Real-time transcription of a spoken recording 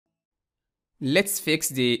Let's fix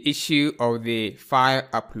the issue of the file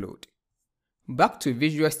upload. Back to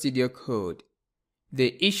Visual Studio Code.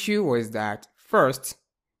 The issue was that first,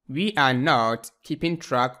 we are not keeping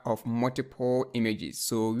track of multiple images.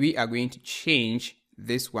 So we are going to change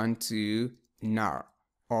this one to null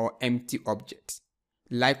or empty object.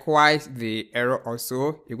 Likewise, the error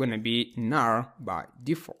also is going to be null by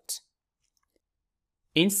default.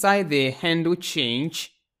 Inside the handle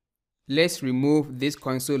change, let's remove this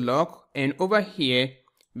console log, and over here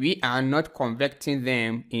we are not converting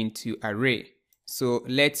them into array. So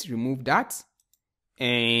let's remove that,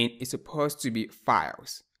 and it's supposed to be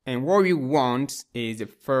files. And what we want is the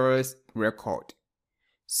first record.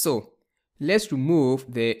 So let's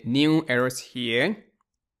remove the new errors here.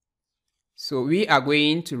 So we are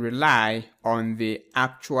going to rely on the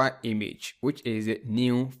actual image, which is a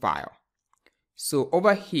new file. So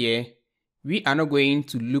over here, we are not going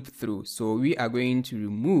to loop through. So we are going to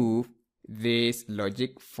remove this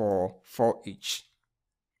logic for each.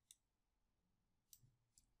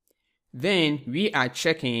 Then we are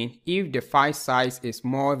checking if the file size is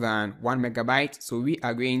more than 1 megabyte. So we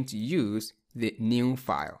are going to use the new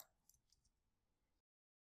file.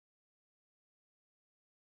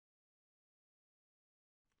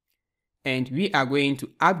 And we are going to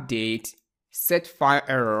update set file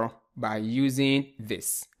error by using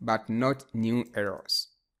this, but not new errors.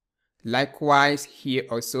 Likewise, here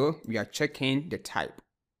also we are checking the type.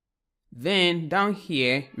 Then down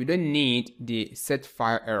here, we don't need the set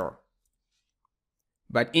file error,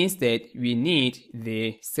 but instead we need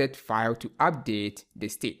the set file to update the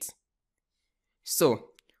state.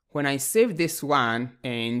 So when I save this one,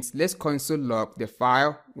 and let's console log the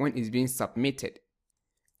file when it's being submitted.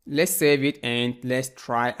 Let's save it and let's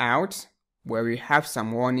try out where we have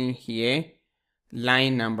some warning here,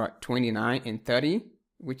 line number 29 and 30,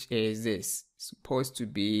 which is this, supposed to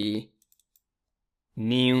be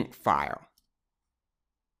new file.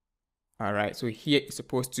 All right, so here it's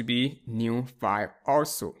supposed to be new file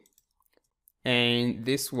also. And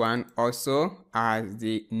this one also has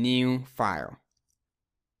the new file.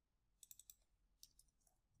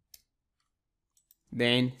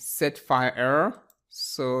 Then set file error.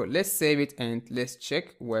 So let's save it and let's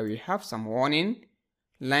check where we have some warning.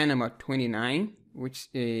 Line number 29, which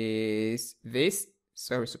is this.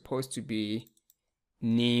 So it's supposed to be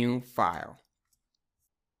new file.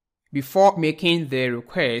 Before making the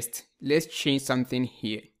request, let's change something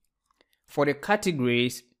here. For the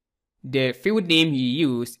categories, the field name you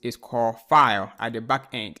use is called file at the back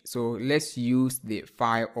end. So let's use the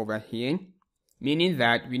file over here, meaning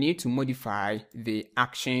that we need to modify the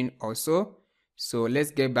action also. So let's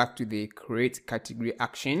get back to the create category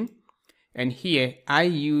action. And here I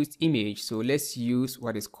used image. So let's use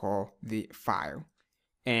what is called the file.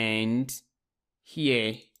 And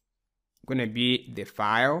here gonna be the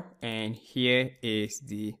file, and here is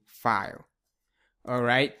the file. All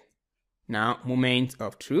right. Now, moment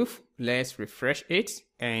of truth. Let's refresh it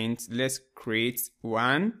and let's create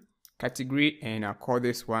one category, and I'll call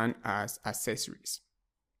this one as accessories.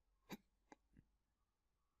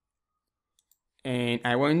 And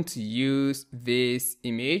I want to use this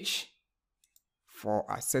image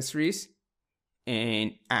for accessories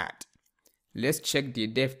and add. Let's check the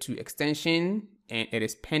dev2 extension, and it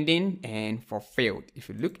is pending and fulfilled. If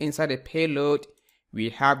you look inside the payload, we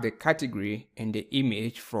have the category and the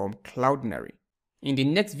image from Cloudinary. In the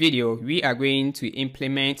next video, we are going to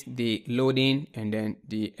implement the loading and then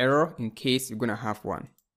the error in case you're going to have one.